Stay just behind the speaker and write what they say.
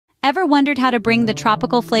Ever wondered how to bring the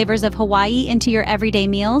tropical flavors of Hawaii into your everyday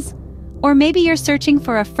meals? Or maybe you're searching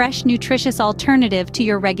for a fresh, nutritious alternative to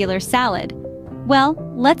your regular salad? Well,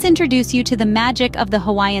 let's introduce you to the magic of the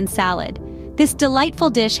Hawaiian salad. This delightful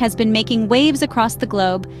dish has been making waves across the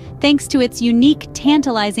globe thanks to its unique,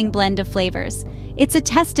 tantalizing blend of flavors. It's a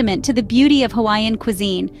testament to the beauty of Hawaiian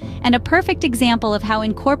cuisine and a perfect example of how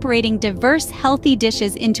incorporating diverse, healthy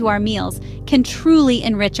dishes into our meals can truly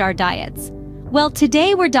enrich our diets. Well,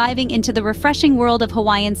 today we're diving into the refreshing world of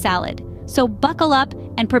Hawaiian salad, so buckle up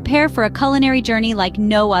and prepare for a culinary journey like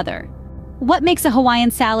no other. What makes a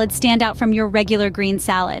Hawaiian salad stand out from your regular green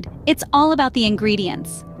salad? It's all about the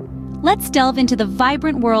ingredients. Let's delve into the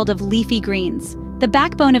vibrant world of leafy greens. The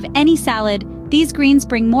backbone of any salad, these greens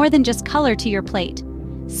bring more than just color to your plate.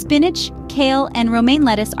 Spinach, kale, and romaine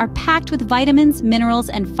lettuce are packed with vitamins, minerals,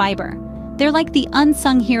 and fiber. They're like the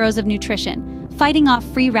unsung heroes of nutrition, fighting off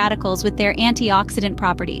free radicals with their antioxidant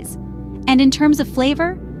properties. And in terms of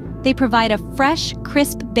flavor, they provide a fresh,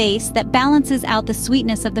 crisp base that balances out the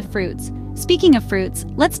sweetness of the fruits. Speaking of fruits,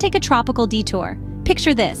 let's take a tropical detour.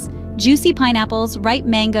 Picture this: juicy pineapples, ripe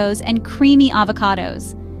mangoes, and creamy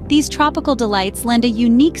avocados. These tropical delights lend a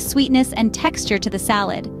unique sweetness and texture to the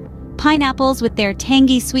salad. Pineapples, with their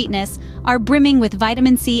tangy sweetness, are brimming with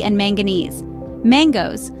vitamin C and manganese.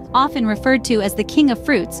 Mangoes, often referred to as the king of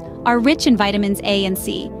fruits, are rich in vitamins A and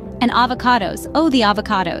C. And avocados, oh the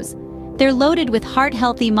avocados. They're loaded with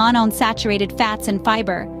heart-healthy monounsaturated fats and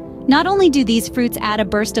fiber. Not only do these fruits add a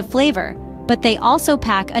burst of flavor, but they also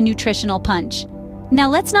pack a nutritional punch. Now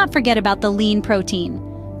let's not forget about the lean protein.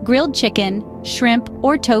 Grilled chicken, shrimp,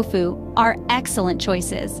 or tofu are excellent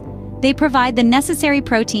choices. They provide the necessary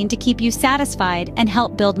protein to keep you satisfied and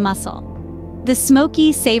help build muscle. The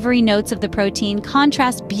smoky, savory notes of the protein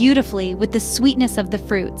contrast beautifully with the sweetness of the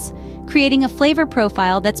fruits, creating a flavor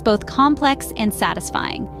profile that's both complex and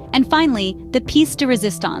satisfying. And finally, the piece de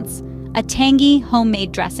resistance, a tangy,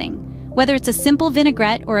 homemade dressing. Whether it's a simple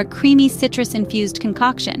vinaigrette or a creamy citrus-infused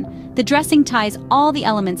concoction, the dressing ties all the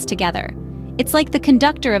elements together. It's like the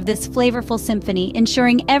conductor of this flavorful symphony,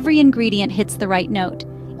 ensuring every ingredient hits the right note.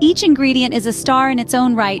 Each ingredient is a star in its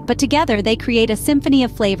own right, but together they create a symphony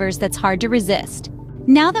of flavors that's hard to resist.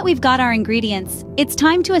 Now that we've got our ingredients, it's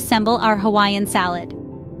time to assemble our Hawaiian salad.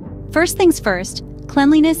 First things first,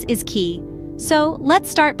 cleanliness is key. So let's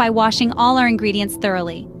start by washing all our ingredients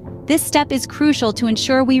thoroughly. This step is crucial to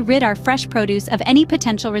ensure we rid our fresh produce of any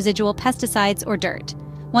potential residual pesticides or dirt.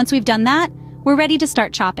 Once we've done that, we're ready to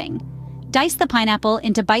start chopping. Dice the pineapple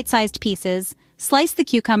into bite-sized pieces, slice the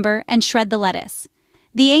cucumber, and shred the lettuce.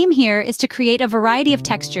 The aim here is to create a variety of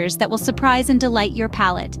textures that will surprise and delight your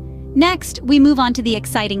palate. Next, we move on to the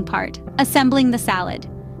exciting part, assembling the salad.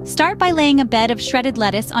 Start by laying a bed of shredded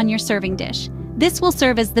lettuce on your serving dish. This will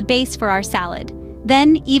serve as the base for our salad.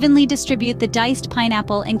 Then, evenly distribute the diced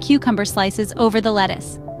pineapple and cucumber slices over the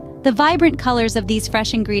lettuce. The vibrant colors of these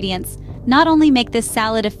fresh ingredients not only make this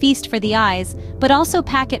salad a feast for the eyes, but also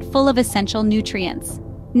pack it full of essential nutrients.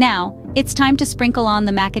 Now, it's time to sprinkle on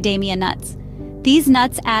the macadamia nuts. These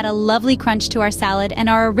nuts add a lovely crunch to our salad and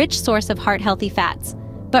are a rich source of heart-healthy fats.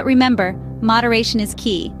 But remember, moderation is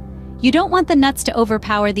key. You don't want the nuts to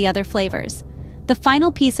overpower the other flavors. The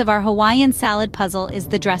final piece of our Hawaiian salad puzzle is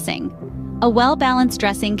the dressing. A well-balanced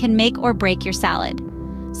dressing can make or break your salad.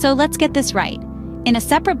 So let's get this right. In a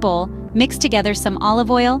separate bowl, mix together some olive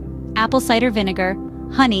oil, apple cider vinegar,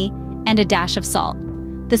 honey, and a dash of salt.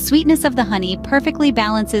 The sweetness of the honey perfectly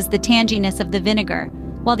balances the tanginess of the vinegar,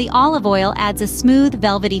 while the olive oil adds a smooth,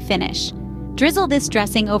 velvety finish. Drizzle this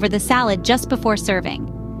dressing over the salad just before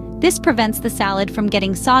serving. This prevents the salad from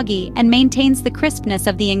getting soggy and maintains the crispness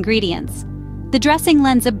of the ingredients. The dressing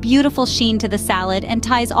lends a beautiful sheen to the salad and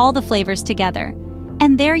ties all the flavors together.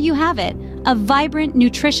 And there you have it, a vibrant,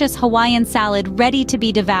 nutritious Hawaiian salad ready to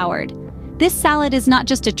be devoured. This salad is not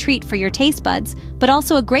just a treat for your taste buds, but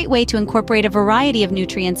also a great way to incorporate a variety of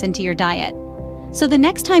nutrients into your diet. So the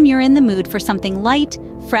next time you're in the mood for something light,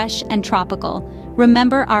 fresh, and tropical,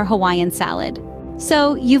 remember our Hawaiian salad.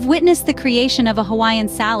 So, you've witnessed the creation of a Hawaiian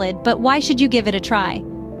salad, but why should you give it a try?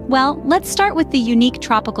 Well, let's start with the unique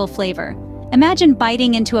tropical flavor. Imagine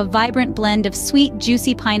biting into a vibrant blend of sweet,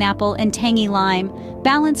 juicy pineapple and tangy lime,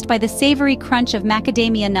 balanced by the savory crunch of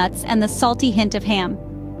macadamia nuts and the salty hint of ham.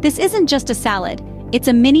 This isn't just a salad, it's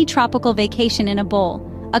a mini tropical vacation in a bowl.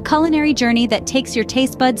 A culinary journey that takes your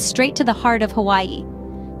taste buds straight to the heart of Hawaii.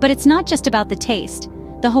 But it's not just about the taste.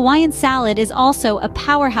 The Hawaiian salad is also a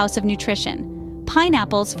powerhouse of nutrition.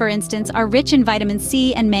 Pineapples, for instance, are rich in vitamin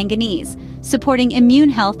C and manganese, supporting immune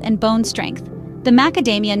health and bone strength. The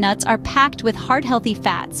macadamia nuts are packed with heart-healthy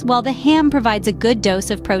fats, while the ham provides a good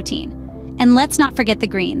dose of protein. And let's not forget the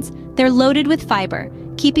greens. They're loaded with fiber,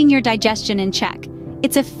 keeping your digestion in check.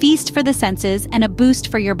 It's a feast for the senses and a boost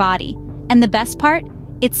for your body. And the best part?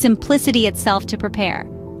 It's simplicity itself to prepare.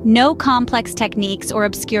 No complex techniques or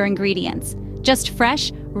obscure ingredients. Just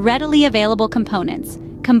fresh, readily available components,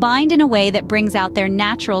 combined in a way that brings out their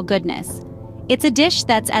natural goodness. It's a dish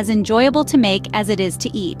that's as enjoyable to make as it is to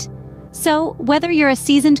eat. So, whether you're a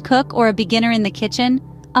seasoned cook or a beginner in the kitchen,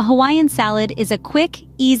 a Hawaiian salad is a quick,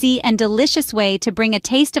 easy, and delicious way to bring a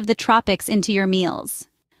taste of the tropics into your meals.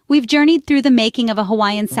 We've journeyed through the making of a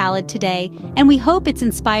Hawaiian salad today, and we hope it's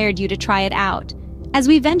inspired you to try it out. As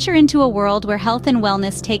we venture into a world where health and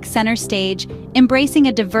wellness take center stage, embracing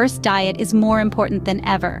a diverse diet is more important than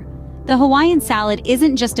ever. The Hawaiian salad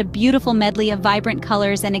isn't just a beautiful medley of vibrant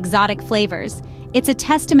colors and exotic flavors. It's a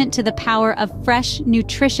testament to the power of fresh,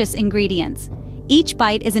 nutritious ingredients. Each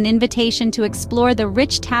bite is an invitation to explore the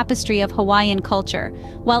rich tapestry of Hawaiian culture,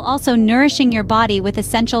 while also nourishing your body with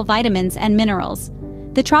essential vitamins and minerals.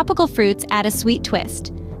 The tropical fruits add a sweet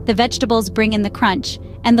twist. The vegetables bring in the crunch,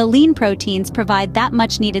 and the lean proteins provide that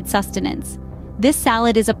much-needed sustenance. This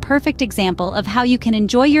salad is a perfect example of how you can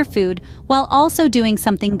enjoy your food while also doing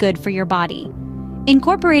something good for your body.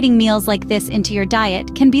 Incorporating meals like this into your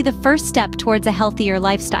diet can be the first step towards a healthier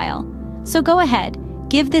lifestyle. So go ahead,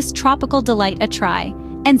 give this tropical delight a try,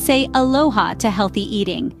 and say aloha to healthy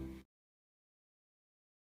eating.